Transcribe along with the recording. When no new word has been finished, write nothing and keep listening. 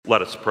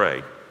Let us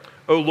pray.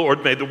 O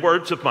Lord, may the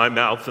words of my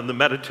mouth and the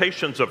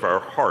meditations of our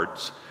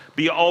hearts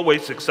be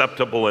always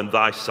acceptable in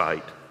thy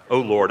sight, O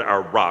Lord,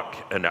 our rock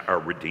and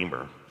our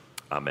redeemer.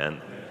 Amen.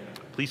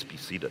 Please be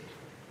seated.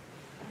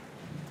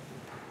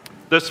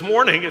 This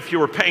morning, if you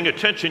were paying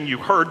attention, you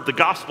heard the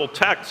gospel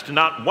text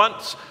not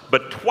once,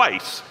 but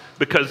twice,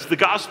 because the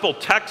gospel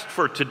text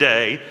for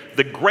today,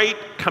 the great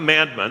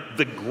commandment,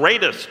 the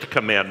greatest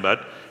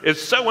commandment, is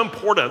so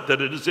important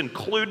that it is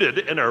included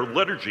in our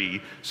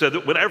liturgy so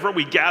that whenever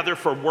we gather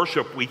for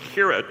worship, we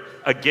hear it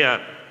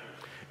again.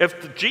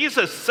 If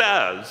Jesus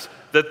says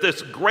that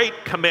this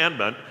great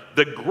commandment,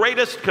 the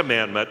greatest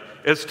commandment,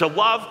 is to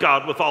love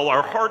God with all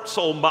our heart,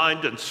 soul,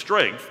 mind, and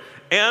strength,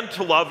 and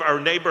to love our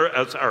neighbor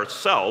as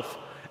ourself,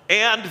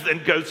 and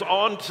then goes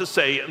on to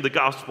say in the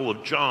Gospel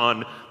of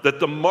John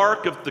that the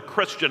mark of the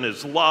Christian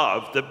is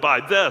love, that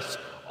by this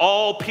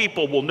all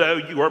people will know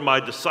you are my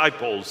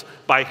disciples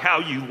by how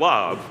you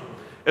love,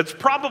 it's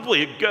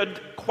probably a good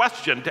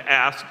question to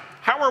ask,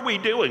 how are we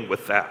doing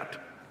with that?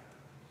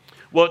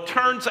 Well, it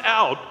turns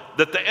out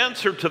that the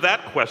answer to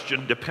that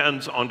question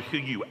depends on who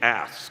you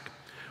ask.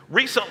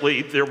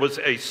 Recently, there was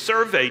a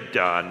survey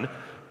done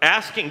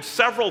asking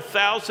several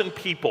thousand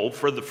people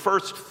for the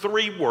first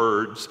three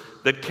words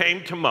that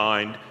came to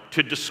mind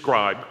to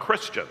describe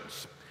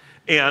Christians.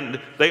 And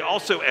they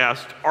also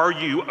asked, are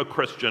you a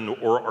Christian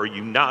or are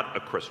you not a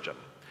Christian?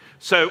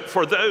 So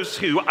for those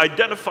who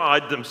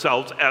identified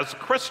themselves as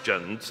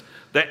Christians,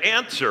 the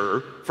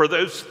answer for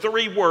those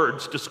three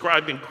words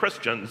describing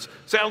Christians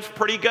sounds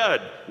pretty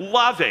good.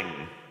 Loving,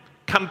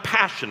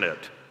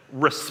 compassionate,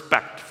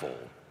 respectful.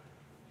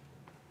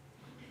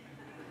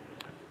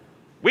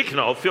 We can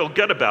all feel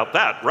good about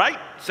that, right?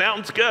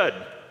 Sounds good.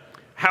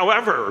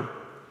 However,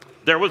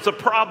 there was a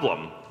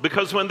problem,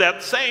 because when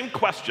that same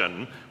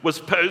question was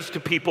posed to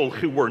people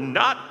who were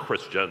not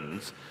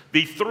Christians,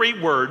 the three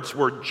words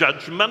were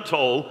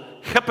judgmental,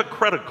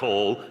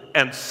 hypocritical,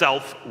 and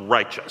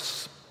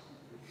self-righteous.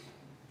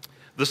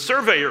 The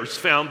surveyors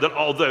found that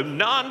although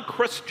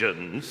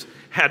non-Christians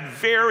had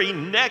very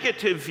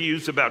negative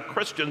views about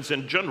Christians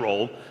in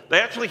general, they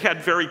actually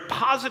had very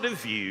positive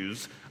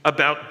views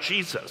about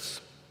Jesus.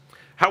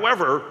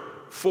 However,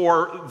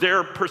 for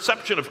their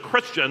perception of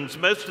Christians,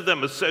 most of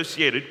them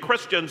associated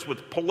Christians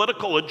with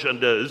political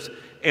agendas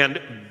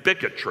and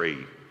bigotry.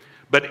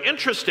 But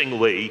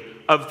interestingly,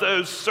 of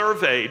those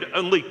surveyed,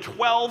 only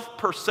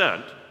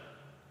 12%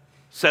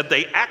 said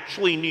they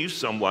actually knew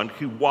someone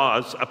who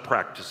was a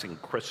practicing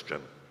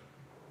Christian.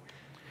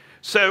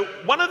 So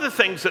one of the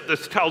things that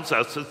this tells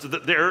us is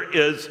that there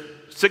is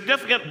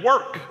significant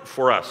work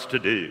for us to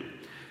do.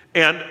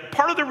 And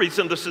part of the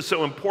reason this is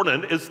so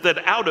important is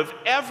that out of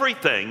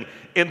everything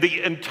in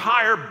the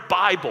entire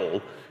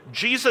Bible,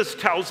 Jesus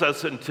tells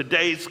us in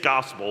today's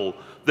gospel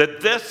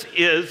that this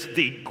is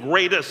the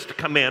greatest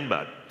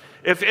commandment.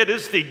 If it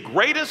is the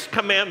greatest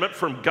commandment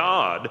from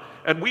God,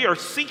 and we are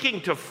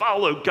seeking to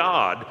follow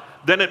God,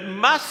 then it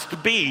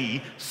must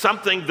be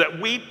something that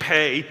we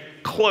pay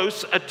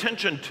close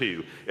attention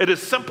to. It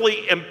is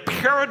simply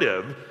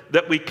imperative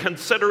that we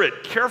consider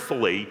it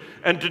carefully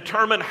and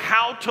determine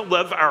how to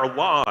live our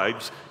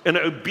lives in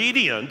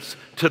obedience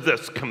to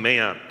this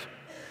command.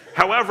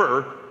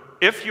 However,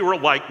 if you are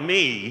like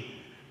me,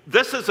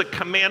 this is a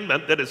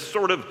commandment that is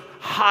sort of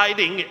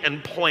hiding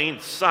in plain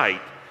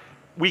sight.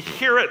 We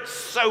hear it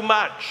so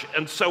much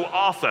and so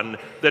often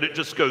that it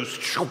just goes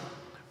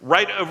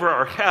right over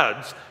our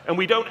heads, and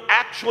we don't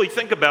actually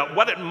think about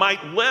what it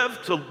might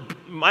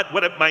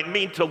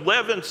mean to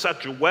live in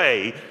such a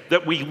way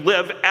that we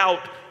live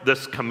out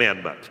this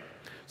commandment.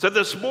 So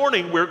this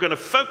morning, we're going to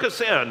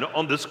focus in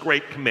on this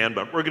great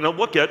commandment. We're going to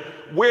look at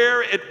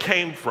where it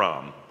came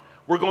from.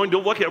 We're going to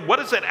look at what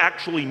does it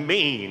actually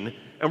mean,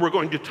 and we're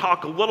going to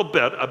talk a little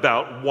bit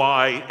about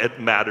why it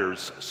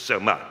matters so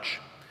much.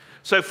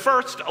 So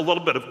first, a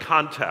little bit of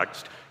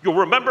context. You'll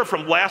remember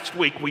from last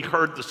week, we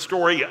heard the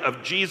story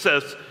of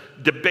Jesus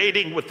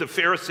debating with the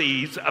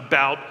Pharisees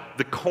about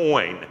the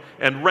coin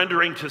and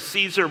rendering to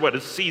Caesar what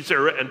is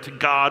Caesar and to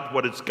God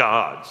what is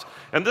God's.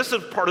 And this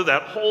is part of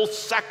that whole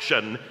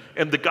section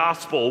in the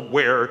gospel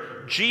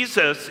where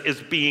Jesus is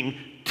being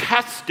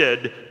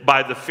tested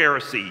by the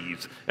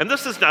Pharisees. And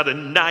this is not a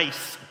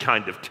nice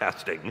kind of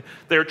testing.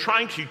 They're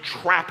trying to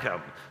trap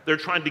him. They're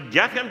trying to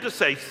get him to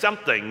say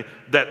something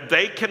that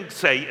they can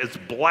say is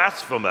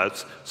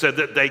blasphemous so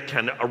that they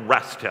can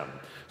arrest him.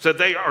 So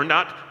they are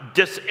not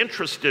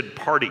disinterested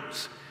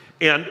parties.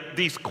 And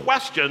these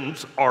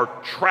questions are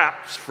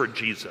traps for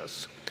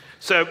Jesus.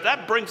 So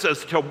that brings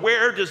us to,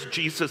 where does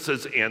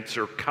Jesus'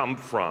 answer come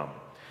from?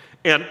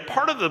 And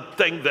part of the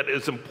thing that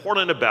is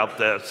important about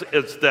this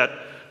is that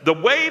the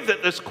way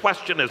that this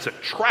question is a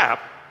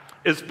trap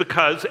is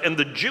because in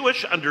the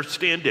Jewish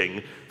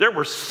understanding, there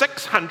were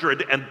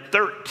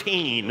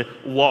 613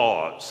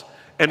 laws.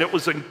 And it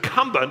was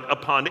incumbent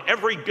upon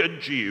every good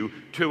Jew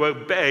to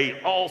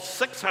obey all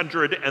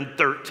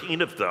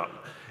 613 of them.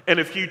 And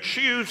if you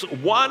choose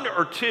one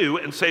or two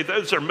and say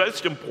those are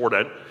most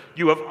important,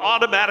 you have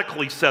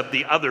automatically said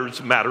the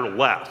others matter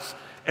less.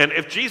 And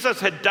if Jesus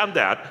had done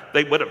that,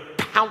 they would have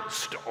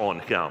pounced on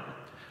him.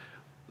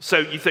 So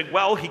you think,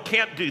 well, he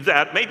can't do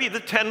that. Maybe the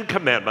 10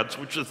 Commandments,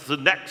 which is the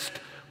next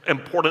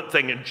important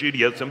thing in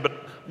Judaism, but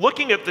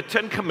looking at the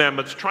 10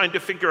 Commandments, trying to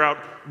figure out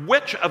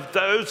which of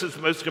those is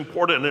most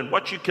important and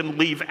what you can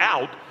leave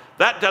out,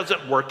 that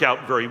doesn't work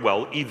out very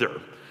well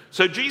either.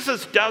 So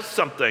Jesus does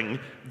something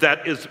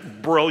that is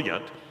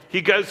brilliant.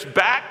 He goes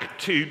back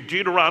to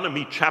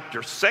Deuteronomy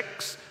chapter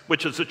 6,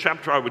 which is a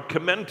chapter I would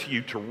commend to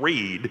you to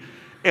read,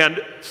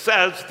 and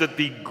says that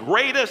the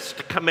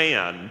greatest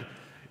command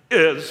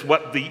is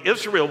what the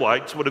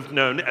Israelites would have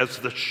known as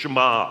the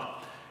Shema.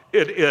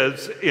 It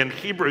is, in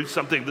Hebrew,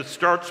 something that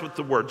starts with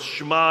the word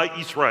Shema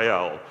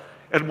Israel.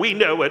 And we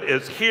know it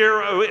as,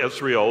 Hear, O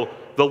Israel,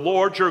 the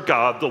Lord your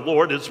God, the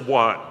Lord is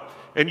one.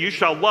 And you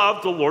shall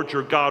love the Lord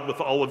your God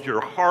with all of your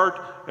heart,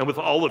 and with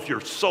all of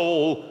your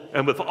soul,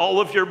 and with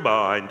all of your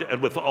mind,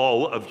 and with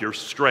all of your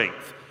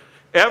strength.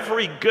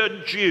 Every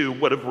good Jew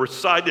would have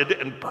recited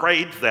and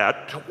prayed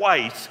that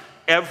twice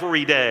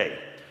every day.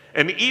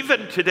 And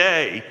even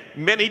today,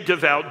 many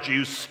devout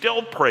Jews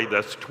still pray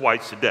this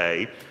twice a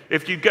day.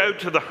 If you go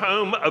to the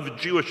home of a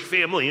Jewish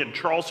family in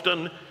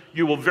Charleston,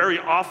 you will very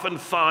often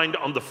find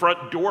on the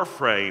front door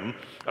frame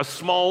a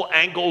small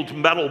angled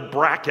metal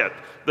bracket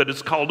that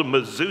is called a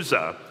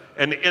mezuzah.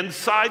 And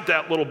inside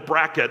that little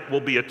bracket will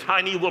be a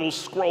tiny little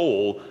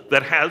scroll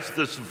that has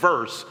this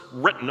verse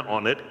written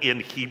on it in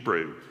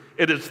Hebrew.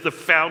 It is the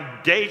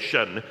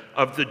foundation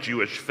of the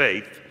Jewish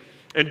faith.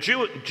 And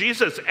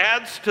Jesus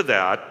adds to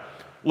that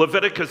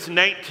Leviticus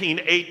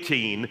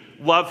 19:18,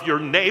 love your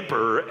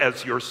neighbor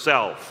as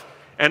yourself.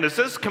 And as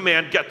this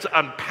command gets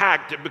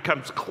unpacked, it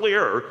becomes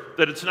clear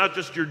that it's not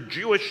just your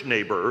Jewish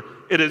neighbor,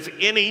 it is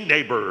any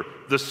neighbor,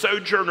 the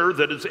sojourner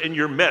that is in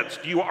your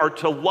midst. You are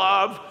to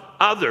love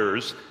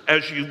others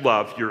as you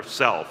love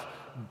yourself.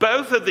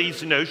 Both of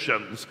these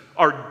notions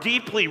are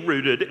deeply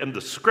rooted in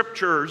the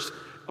scriptures,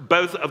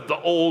 both of the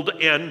Old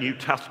and New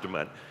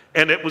Testament.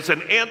 And it was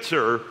an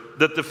answer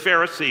that the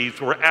Pharisees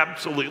were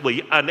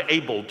absolutely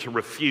unable to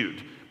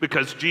refute,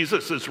 because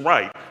Jesus is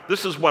right.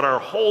 This is what our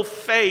whole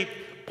faith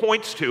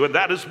points to, and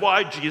that is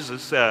why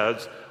Jesus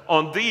says,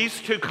 on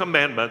these 2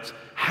 commandments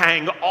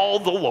hang all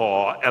the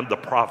law and the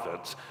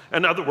prophets.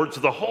 In other words,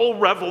 the whole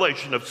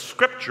revelation of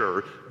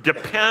Scripture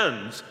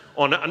depends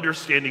on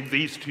understanding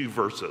these 2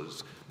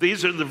 verses.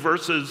 These are the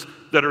verses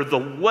that are the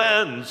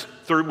lens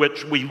through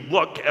which we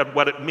look at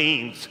what it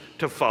means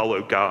to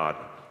follow God.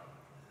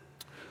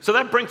 So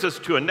that brings us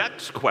to a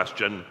next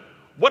question.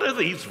 What do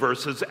these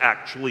verses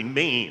actually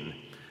mean?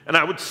 And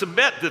I would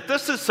submit that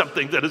this is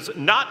something that is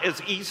not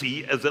as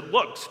easy as it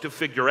looks to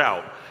figure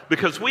out,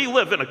 because we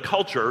live in a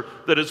culture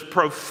that is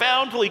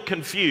profoundly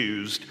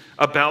confused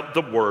about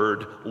the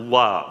word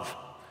love.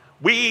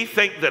 We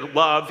think that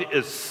love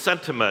is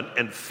sentiment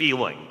and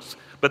feelings,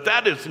 but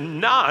that is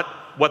not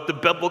what the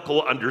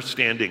biblical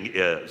understanding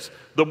is.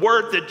 The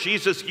word that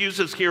Jesus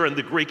uses here in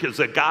the Greek is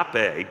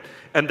agape,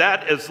 and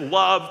that is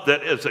love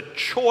that is a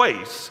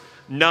choice,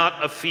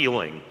 not a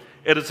feeling.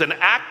 It is an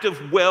act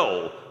of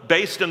will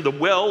based on the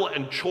will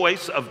and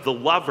choice of the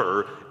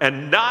lover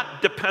and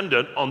not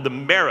dependent on the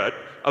merit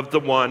of the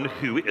one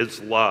who is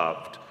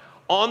loved.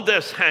 On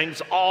this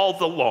hangs all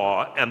the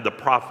law and the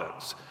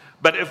prophets.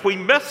 But if we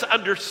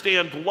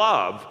misunderstand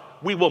love,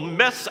 we will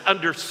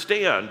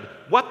misunderstand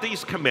what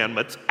these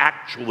commandments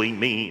actually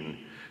mean.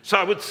 So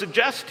I would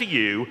suggest to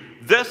you,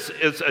 this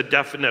is a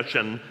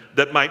definition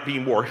that might be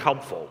more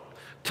helpful.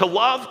 To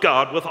love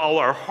God with all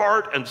our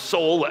heart and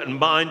soul and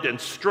mind and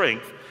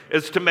strength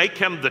is to make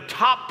him the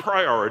top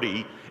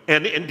priority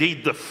and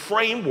indeed the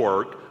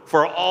framework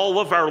for all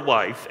of our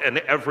life and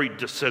every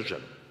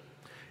decision.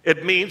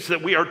 It means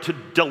that we are to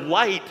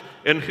delight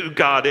in who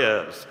God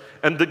is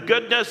and the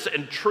goodness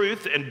and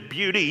truth and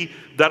beauty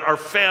that are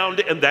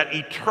found in that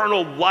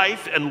eternal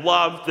life and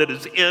love that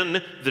is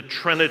in the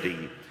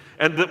Trinity,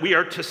 and that we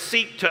are to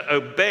seek to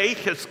obey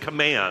his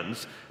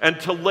commands and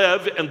to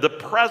live in the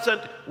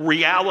present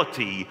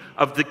reality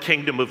of the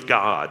kingdom of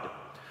God.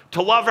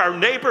 To love our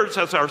neighbors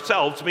as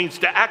ourselves means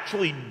to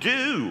actually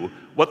do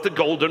what the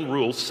golden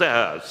rule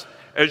says.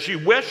 As you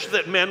wish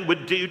that men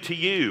would do to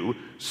you,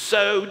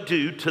 so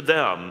do to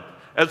them,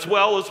 as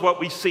well as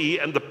what we see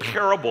in the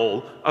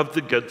parable of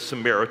the Good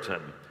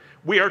Samaritan.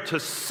 We are to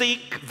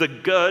seek the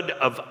good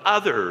of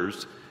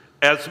others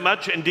as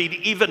much, indeed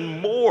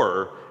even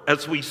more,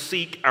 as we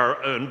seek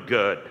our own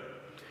good.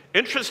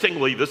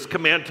 Interestingly, this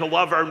command to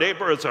love our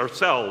neighbor as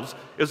ourselves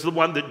is the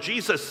one that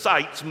Jesus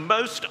cites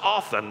most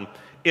often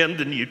in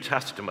the New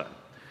Testament.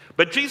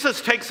 But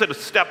Jesus takes it a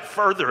step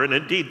further, and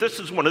indeed this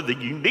is one of the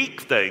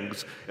unique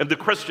things in the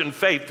Christian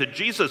faith that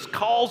Jesus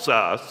calls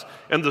us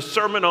in the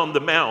Sermon on the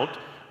Mount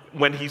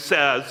when he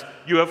says,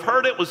 you have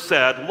heard it was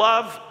said,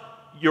 love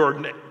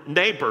your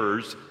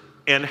neighbors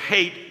and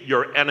hate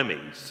your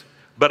enemies.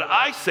 But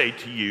I say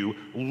to you,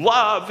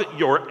 love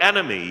your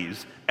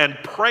enemies and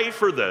pray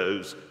for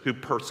those who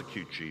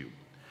persecute you.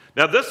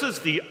 Now, this is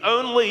the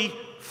only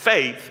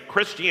faith,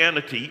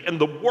 Christianity, in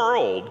the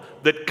world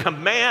that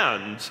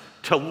commands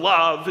to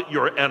love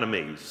your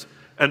enemies.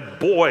 And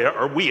boy,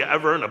 are we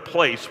ever in a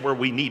place where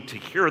we need to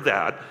hear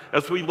that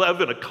as we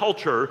live in a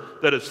culture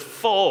that is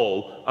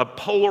full of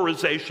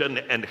polarization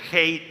and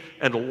hate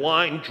and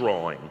line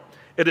drawing.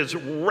 It is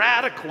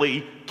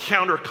radically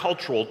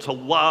countercultural to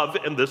love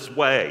in this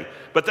way.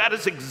 But that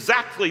is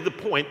exactly the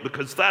point,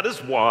 because that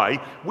is why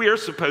we are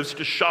supposed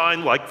to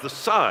shine like the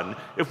sun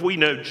if we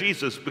know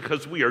Jesus,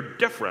 because we are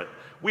different.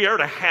 We are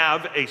to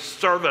have a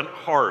servant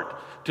heart,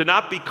 to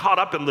not be caught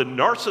up in the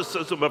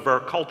narcissism of our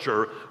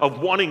culture of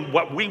wanting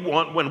what we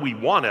want when we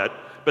want it,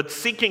 but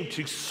seeking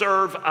to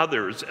serve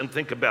others and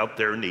think about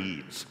their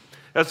needs.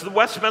 As the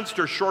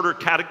Westminster Shorter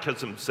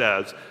Catechism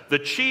says, the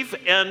chief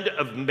end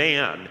of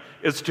man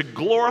is to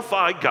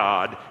glorify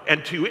God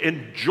and to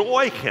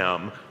enjoy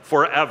him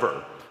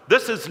forever.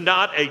 This is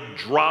not a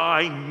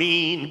dry,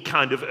 mean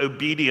kind of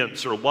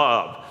obedience or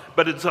love,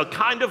 but it's a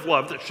kind of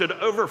love that should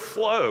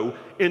overflow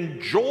in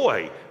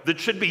joy, that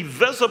should be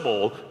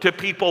visible to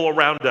people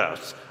around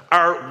us.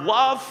 Our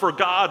love for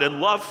God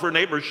and love for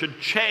neighbors should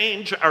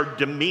change our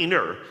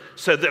demeanor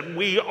so that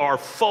we are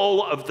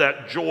full of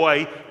that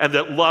joy and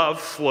that love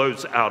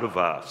flows out of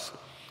us.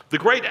 The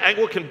great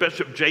Anglican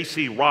Bishop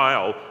J.C.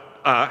 Ryle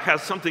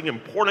has something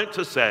important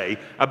to say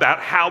about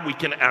how we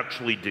can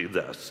actually do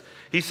this.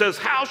 He says,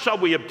 "How shall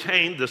we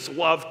obtain this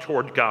love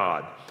toward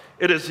God?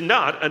 It is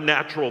not a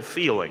natural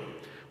feeling.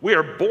 We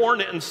are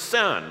born in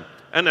sin,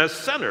 and as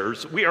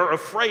sinners, we are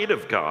afraid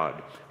of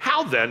God.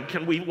 How then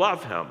can we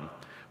love him?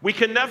 We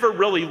can never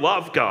really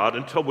love God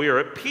until we are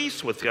at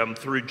peace with him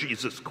through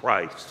Jesus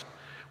Christ.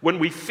 When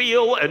we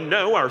feel and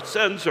know our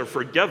sins are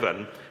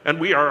forgiven, and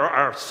we are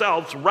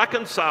ourselves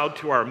reconciled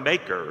to our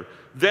Maker,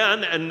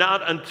 then and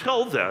not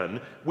until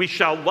then, we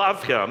shall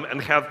love him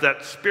and have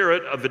that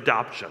spirit of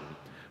adoption.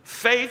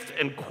 Faith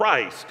in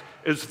Christ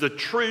is the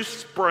true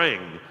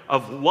spring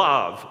of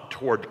love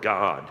toward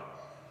God.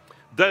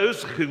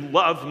 Those who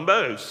love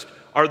most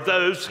are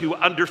those who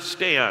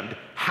understand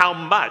how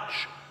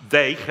much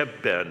they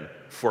have been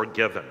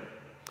forgiven.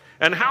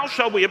 And how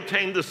shall we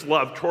obtain this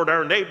love toward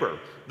our neighbor?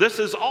 This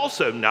is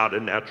also not a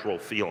natural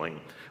feeling.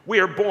 We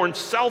are born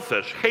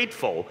selfish,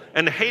 hateful,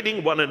 and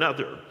hating one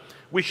another.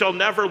 We shall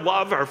never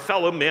love our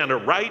fellow man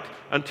aright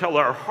until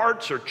our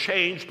hearts are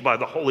changed by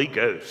the Holy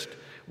Ghost.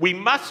 We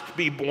must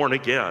be born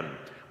again.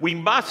 We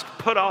must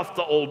put off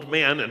the old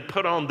man and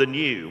put on the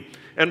new,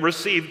 and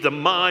receive the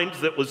mind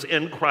that was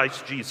in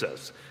Christ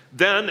Jesus.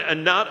 Then,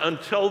 and not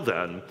until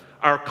then,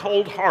 our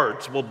cold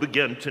hearts will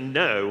begin to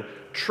know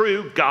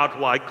true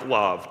godlike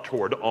love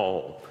toward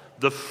all.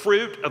 The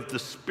fruit of the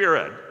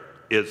Spirit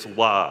is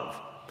love.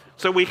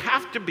 So we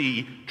have to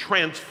be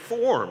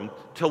transformed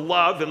to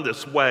love in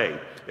this way.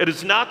 It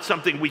is not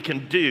something we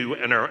can do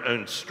in our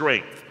own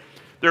strength.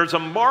 There's a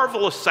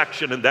marvelous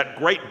section in that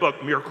great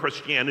book, Mere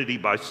Christianity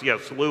by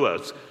C.S.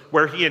 Lewis,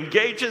 where he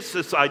engages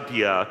this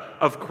idea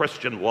of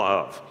Christian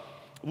love.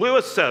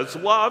 Lewis says,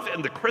 love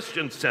in the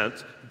Christian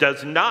sense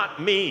does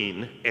not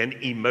mean an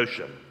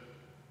emotion.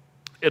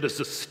 It is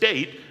a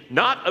state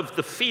not of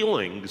the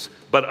feelings,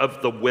 but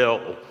of the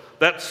will.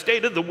 That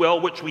state of the will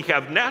which we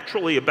have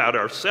naturally about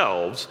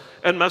ourselves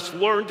and must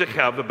learn to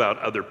have about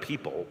other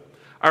people.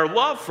 Our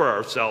love for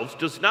ourselves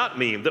does not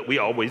mean that we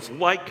always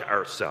like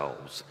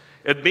ourselves.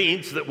 It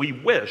means that we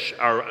wish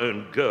our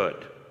own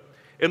good.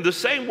 In the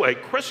same way,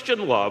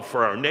 Christian love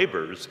for our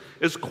neighbors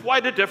is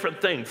quite a different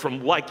thing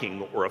from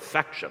liking or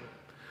affection.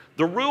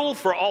 The rule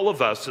for all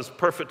of us is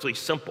perfectly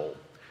simple.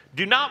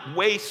 Do not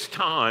waste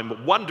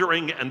time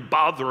wondering and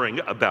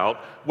bothering about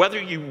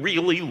whether you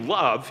really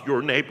love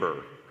your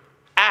neighbor.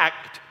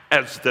 Act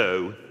as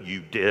though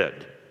you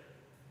did.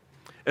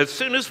 As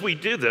soon as we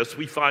do this,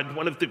 we find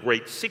one of the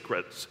great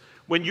secrets.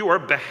 When you are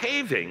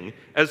behaving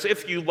as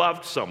if you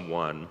loved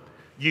someone,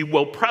 you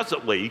will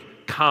presently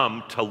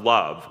come to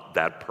love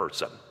that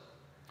person.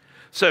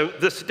 So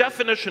this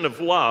definition of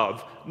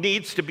love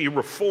needs to be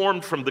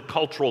reformed from the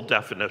cultural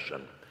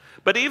definition.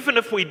 But even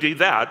if we do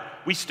that,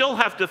 we still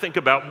have to think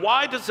about,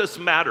 why does this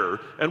matter,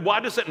 and why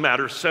does it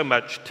matter so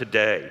much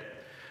today?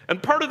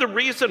 And part of the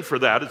reason for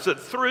that is that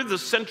through the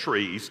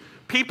centuries,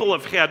 people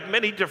have had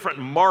many different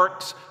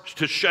marks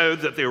to show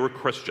that they were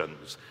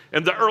Christians.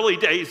 In the early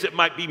days, it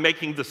might be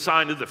making the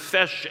sign of the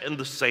fish in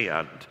the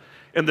sand.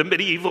 In the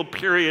medieval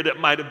period, it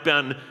might have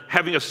been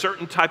having a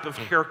certain type of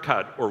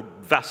haircut or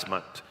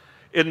vestment.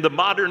 In the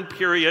modern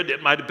period,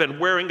 it might have been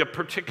wearing a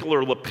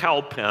particular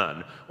lapel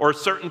pin or a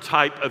certain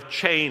type of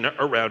chain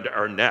around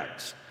our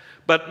necks.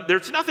 But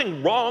there's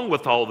nothing wrong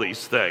with all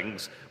these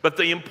things. But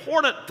the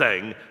important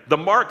thing, the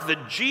mark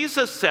that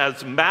Jesus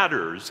says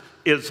matters,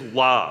 is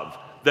love.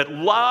 That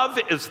love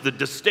is the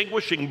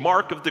distinguishing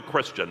mark of the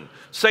Christian.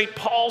 St.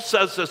 Paul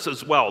says this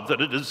as well,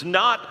 that it is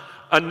not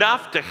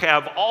enough to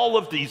have all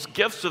of these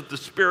gifts of the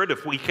Spirit.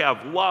 If we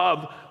have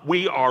love,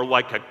 we are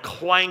like a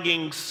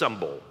clanging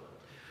cymbal.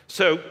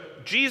 So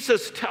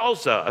Jesus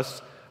tells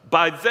us,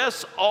 by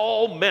this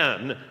all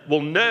men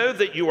will know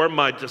that you are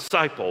my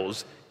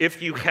disciples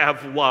if you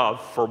have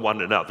love for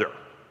one another.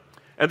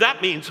 And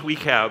that means we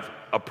have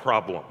a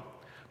problem,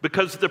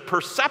 because the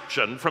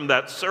perception from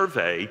that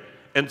survey,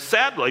 and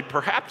sadly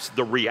perhaps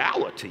the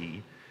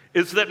reality,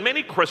 is that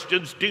many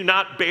Christians do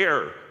not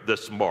bear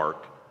this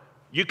mark.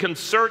 You can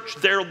search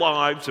their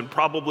lives, and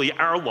probably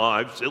our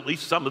lives, at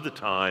least some of the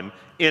time,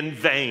 in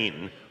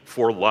vain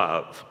for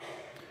love.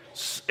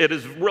 It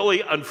is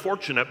really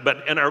unfortunate,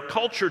 but in our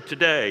culture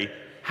today,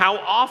 how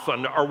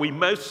often are we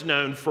most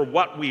known for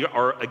what we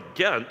are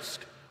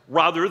against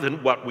rather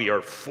than what we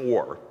are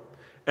for?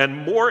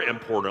 And more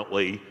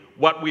importantly,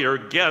 what we are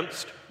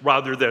against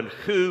rather than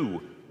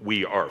who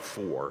we are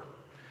for.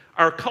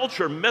 Our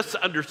culture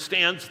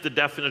misunderstands the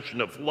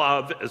definition of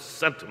love as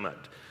sentiment,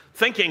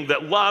 thinking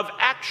that love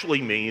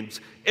actually means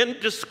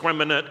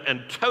indiscriminate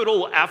and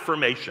total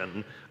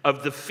affirmation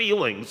of the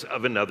feelings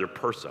of another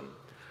person.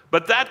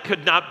 But that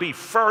could not be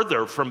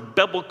further from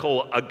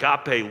biblical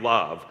agape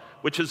love,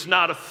 which is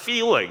not a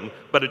feeling,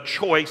 but a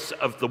choice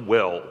of the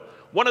will.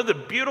 One of the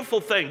beautiful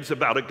things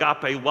about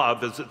agape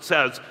love is it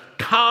says,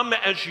 come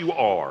as you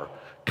are,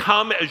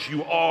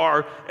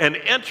 and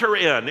enter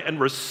in and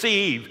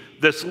receive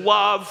this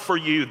love for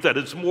you that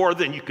is more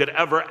than you could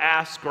ever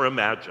ask or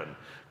imagine.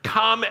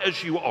 Come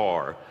as you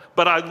are,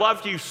 but I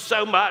love you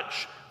so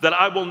much that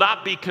I will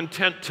not be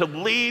content to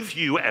leave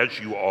you as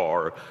you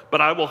are,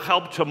 but I will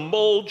help to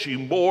mold you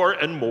more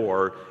and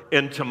more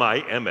into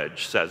my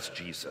image, says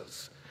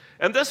Jesus.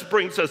 And this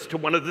brings us to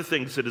one of the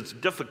things that is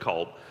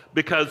difficult,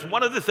 because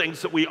one of the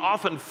things that we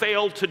often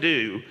fail to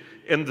do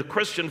in the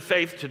Christian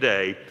faith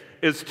today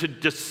is to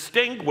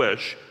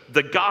distinguish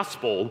the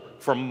gospel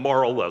from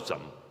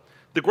moralism.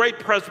 The great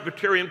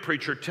Presbyterian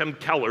preacher Tim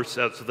Keller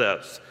says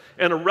this: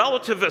 in a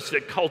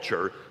relativistic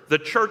culture, the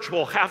church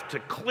will have to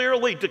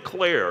clearly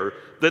declare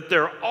that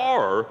there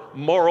are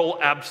moral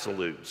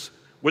absolutes,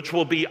 which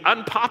will be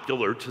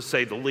unpopular to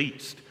say the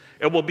least.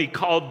 It will be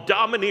called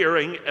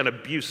domineering and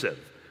abusive,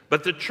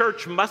 but the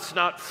church must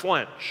not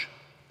flinch.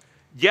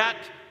 Yet,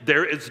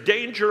 there is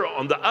danger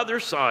on the other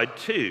side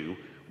too,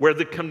 where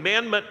the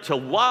commandment to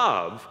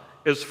love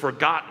is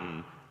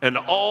forgotten and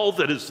all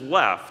that is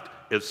left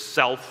is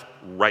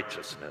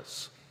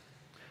self-righteousness.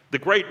 The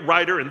great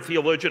writer and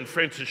theologian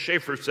Francis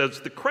Schaeffer says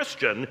the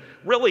Christian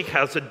really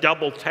has a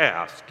double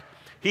task.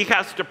 He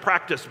has to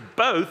practice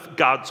both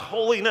God's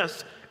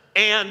holiness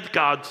and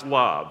God's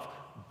love.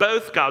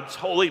 Both God's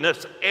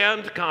holiness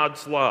and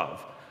God's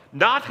love.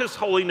 Not his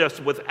holiness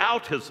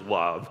without his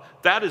love,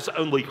 that is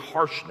only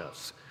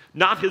harshness.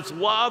 Not his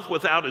love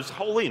without his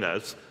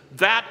holiness,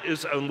 that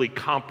is only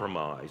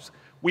compromise.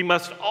 We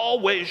must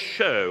always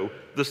show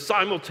the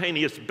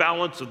simultaneous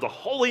balance of the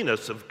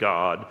holiness of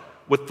God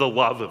with the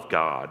love of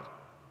God.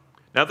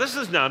 Now, this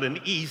is not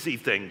an easy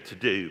thing to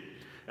do.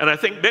 And I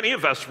think many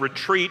of us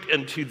retreat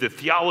into the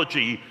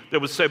theology that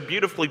was so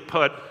beautifully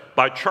put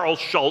by Charles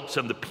Schulz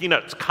in the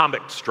Peanuts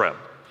comic strip.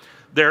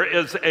 There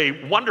is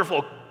a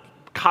wonderful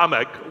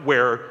comic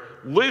where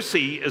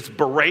Lucy is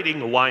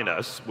berating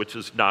Linus, which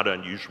is not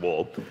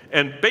unusual,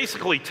 and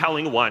basically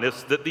telling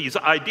Linus that these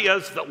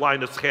ideas that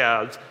Linus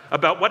has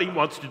about what he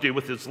wants to do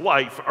with his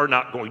life are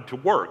not going to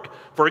work.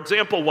 For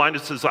example,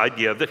 Linus's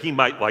idea that he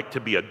might like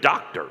to be a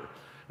doctor.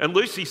 And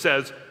Lucy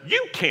says,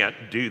 "You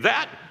can't do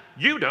that.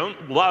 You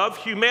don't love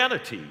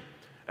humanity."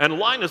 And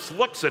Linus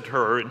looks at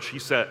her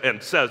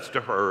and says to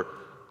her,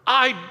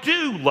 "I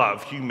do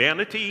love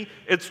humanity.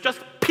 It's just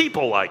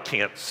people I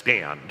can't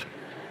stand."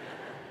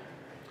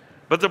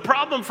 But the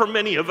problem for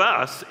many of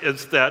us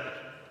is that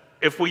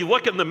if we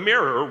look in the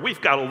mirror,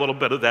 we've got a little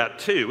bit of that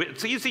too.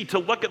 It's easy to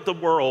look at the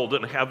world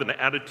and have an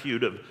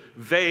attitude of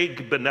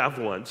vague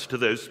benevolence to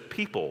those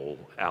people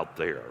out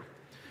there.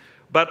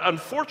 But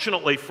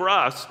unfortunately for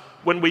us,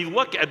 when we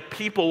look at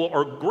people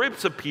or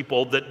groups of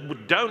people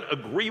that don't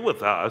agree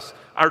with us,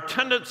 our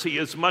tendency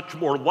is much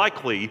more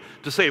likely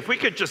to say, if we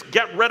could just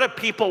get rid of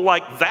people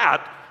like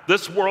that,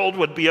 this world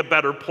would be a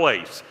better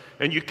place.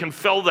 And you can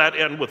fill that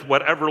in with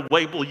whatever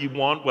label you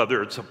want,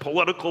 whether it's a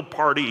political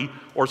party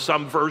or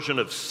some version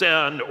of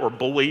sin or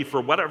belief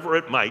or whatever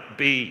it might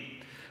be.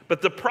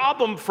 But the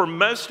problem for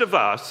most of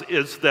us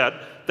is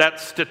that that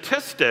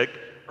statistic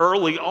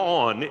early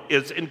on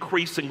is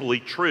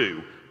increasingly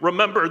true.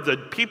 Remember, the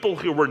people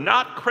who were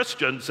not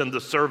Christians in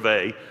the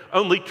survey,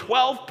 only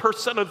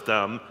 12% of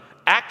them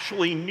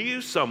actually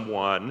knew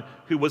someone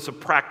who was a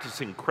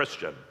practicing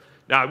Christian.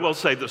 Now, I will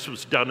say this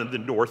was done in the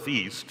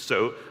Northeast,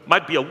 so it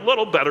might be a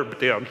little better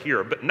down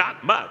here, but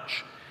not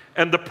much.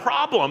 And the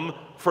problem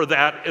for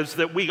that is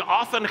that we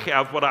often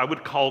have what I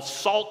would call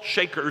salt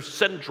shaker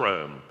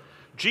syndrome.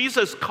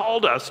 Jesus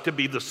called us to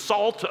be the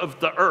salt of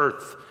the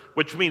earth,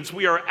 which means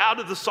we are out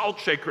of the salt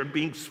shaker and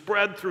being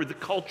spread through the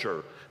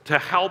culture to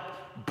help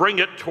bring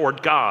it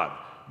toward God.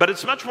 But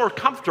it's much more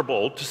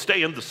comfortable to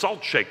stay in the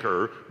salt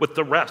shaker with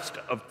the rest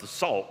of the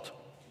salt.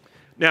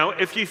 Now,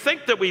 if you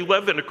think that we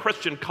live in a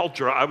Christian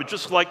culture, I would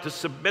just like to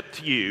submit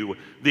to you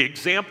the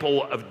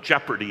example of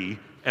Jeopardy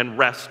and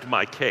rest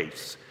my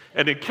case.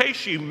 And in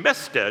case you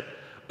missed it,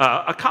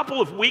 a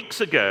couple of weeks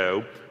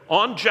ago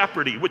on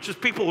Jeopardy, which is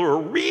people who are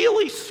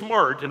really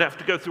smart and have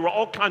to go through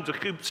all kinds of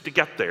hoops to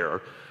get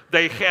there,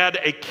 they had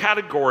a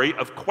category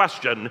of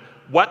question,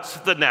 what's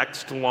the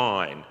next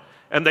line?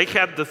 And they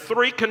had the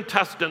three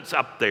contestants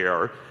up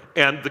there,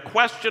 and the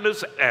question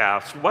is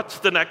asked, what's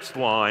the next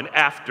line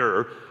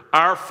after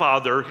 "Our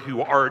Father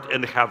who art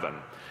in heaven"?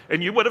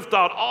 And you would have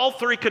thought all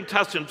three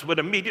contestants would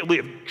immediately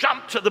have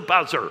jumped to the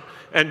buzzer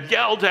and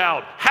yelled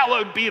out,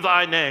 "Hallowed be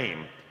thy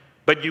name."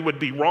 But you would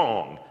be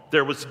wrong.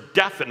 There was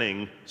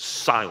deafening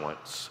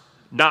silence.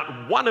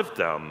 Not one of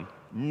them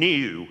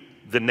knew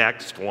the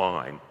next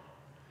line.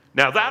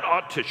 Now that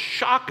ought to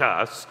shock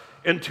us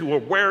into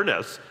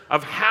awareness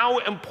of how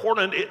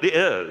important it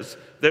is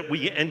that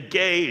we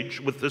engage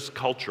with this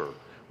culture.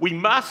 We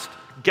must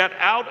get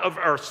out of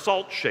our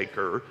salt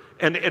shaker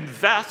and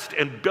invest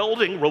in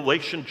building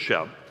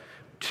relationship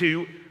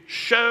to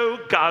show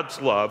God's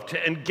love,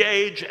 to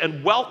engage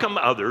and welcome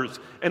others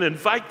and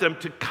invite them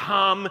to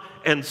come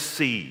and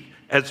see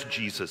as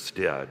Jesus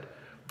did.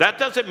 That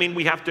doesn't mean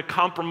we have to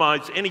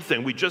compromise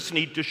anything. We just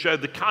need to show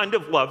the kind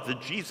of love that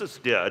Jesus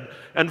did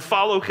and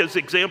follow his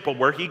example,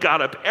 where he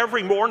got up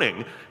every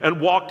morning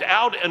and walked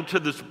out into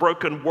this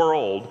broken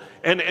world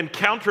and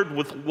encountered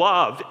with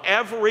love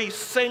every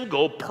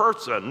single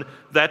person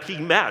that he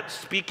met,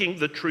 speaking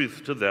the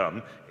truth to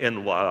them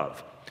in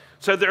love.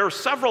 So there are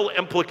several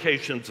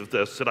implications of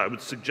this that I would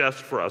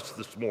suggest for us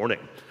this morning.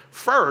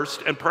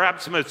 First, and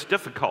perhaps most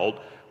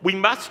difficult, we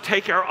must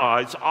take our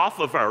eyes off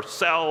of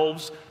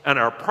ourselves and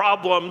our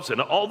problems and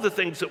all the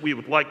things that we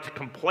would like to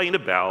complain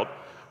about,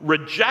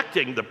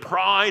 rejecting the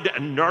pride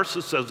and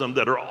narcissism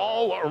that are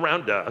all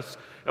around us,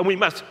 and we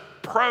must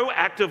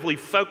proactively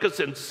focus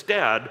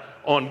instead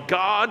on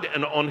God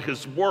and on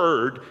his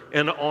word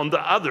and on the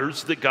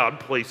others that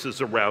God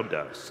places around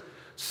us.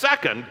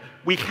 Second,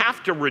 we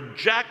have to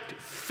reject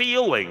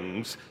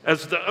feelings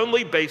as the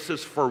only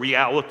basis for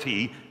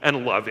reality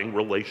and loving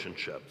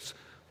relationships.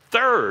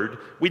 Third,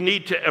 we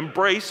need to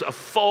embrace a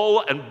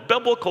full and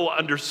biblical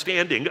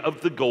understanding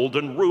of the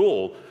golden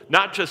rule,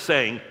 not just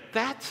saying,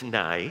 "That's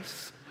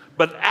nice,"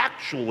 but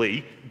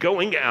actually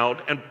going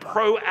out and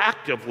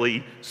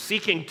proactively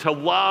seeking to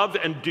love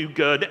and do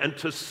good and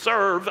to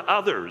serve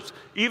others,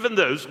 even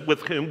those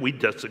with whom we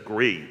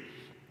disagree.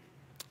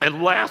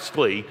 And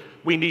lastly,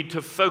 we need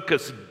to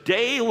focus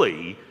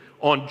daily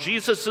on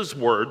Jesus'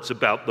 words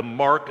about the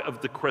mark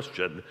of the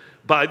Christian.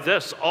 "By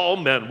this all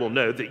men will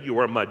know that you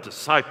are my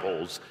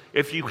disciples,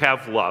 if you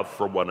have love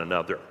for one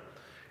another."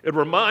 It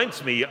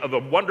reminds me of a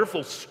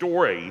wonderful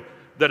story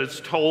that is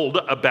told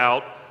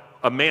about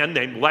a man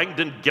named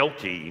Langdon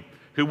Gilkey,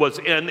 who was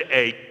in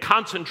a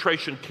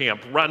concentration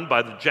camp run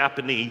by the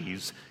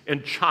Japanese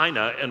in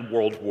China in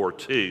World War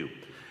II.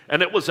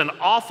 And it was an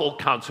awful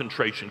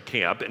concentration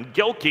camp, and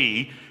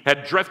Gilkey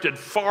had drifted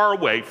far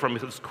away from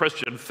his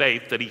Christian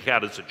faith that he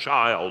had as a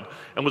child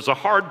and was a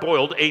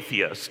hard-boiled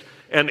atheist.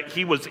 And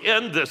he was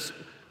in this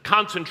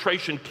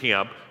concentration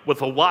camp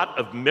with a lot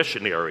of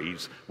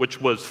missionaries,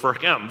 which was for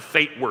him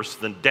fate worse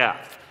than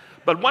death.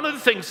 But one of the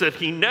things that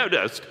he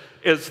noticed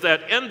is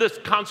that in this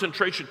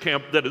concentration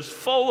camp that is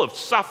full of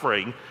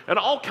suffering and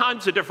all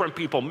kinds of different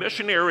people,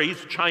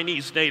 missionaries,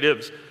 Chinese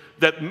natives,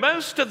 that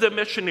most of the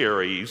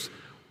missionaries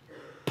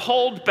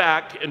pulled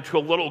back into a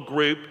little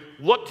group,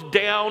 looked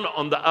down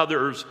on the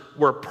others,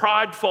 were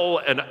prideful,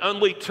 and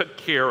only took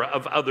care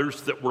of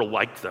others that were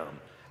like them,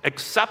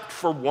 except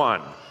for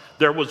one.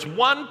 There was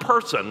one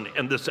person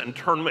in this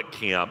internment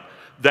camp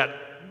that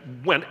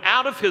went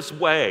out of his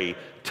way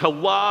to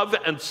love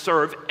and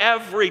serve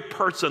every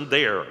person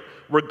there,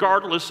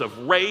 regardless of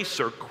race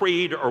or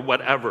creed or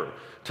whatever,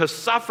 to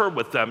suffer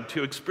with them,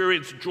 to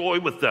experience joy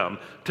with them,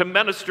 to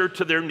minister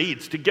to their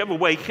needs, to give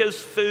away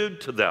his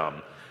food to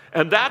them.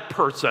 And that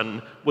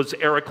person was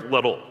Eric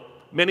Liddell.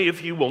 Many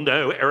of you will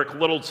know Eric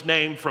Liddell's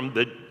name from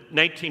the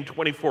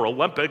 1924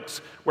 Olympics,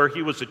 where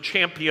he was a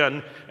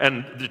champion,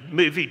 and the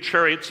movie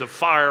Chariots of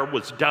Fire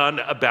was done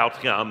about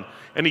him.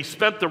 And he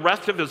spent the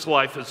rest of his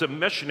life as a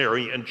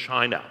missionary in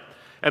China.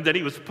 And then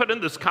he was put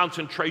in this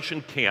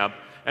concentration camp,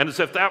 and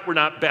as if that were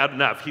not bad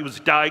enough, he was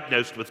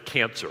diagnosed with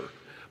cancer.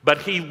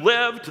 But he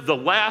lived the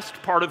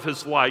last part of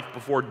his life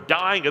before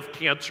dying of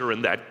cancer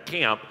in that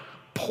camp,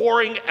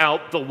 pouring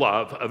out the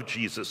love of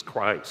Jesus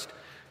Christ.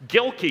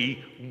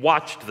 Gilkey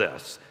watched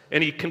this,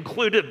 and he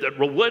concluded that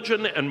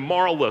religion and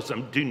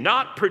moralism do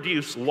not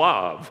produce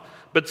love,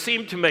 but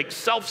seem to make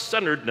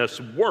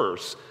self-centeredness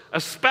worse,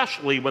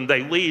 especially when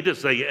they lead,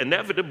 as they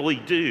inevitably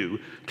do,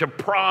 to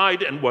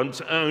pride in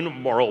one's own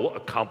moral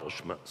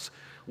accomplishments.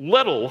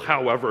 Liddell,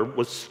 however,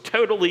 was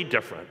totally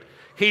different.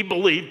 He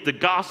believed the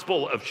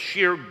gospel of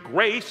sheer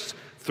grace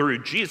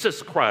through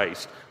Jesus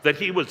Christ that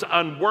he was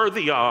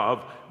unworthy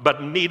of,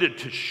 but needed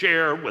to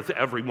share with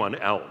everyone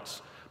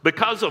else.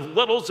 Because of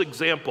Liddell's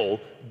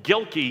example,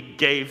 Gilkey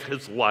gave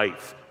his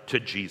life to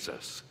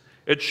Jesus.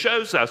 It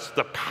shows us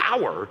the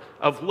power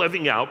of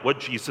living out what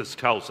Jesus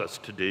tells us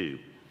to do.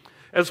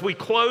 As we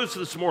close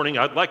this morning,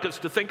 I'd like us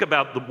to think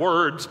about the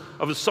words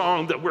of a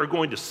song that we're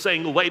going to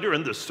sing later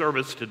in the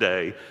service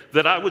today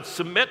that I would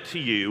submit to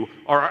you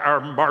are our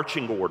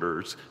marching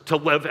orders to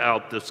live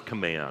out this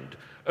command.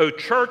 O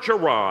church,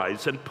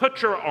 arise and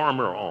put your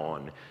armor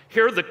on.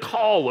 Hear the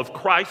call of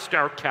Christ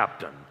our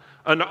captain,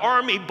 an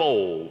army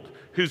bold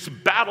whose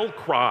battle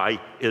cry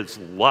is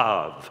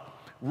love.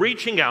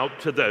 reaching out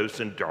to those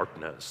in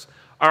darkness.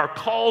 Our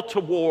call to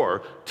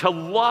war, to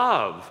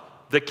love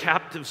the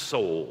captive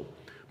soul,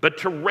 but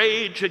to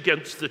rage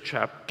against the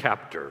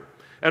captor.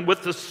 And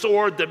with the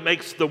sword that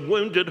makes the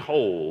wounded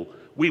whole,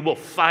 we will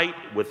fight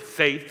with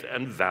faith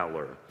and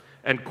valor.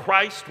 And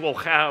Christ will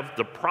have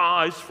the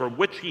prize for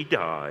which he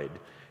died,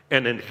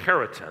 an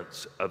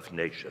inheritance of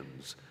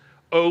nations.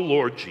 O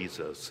Lord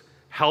Jesus,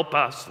 help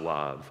us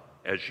love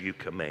as you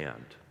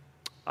command.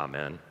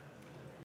 Amen.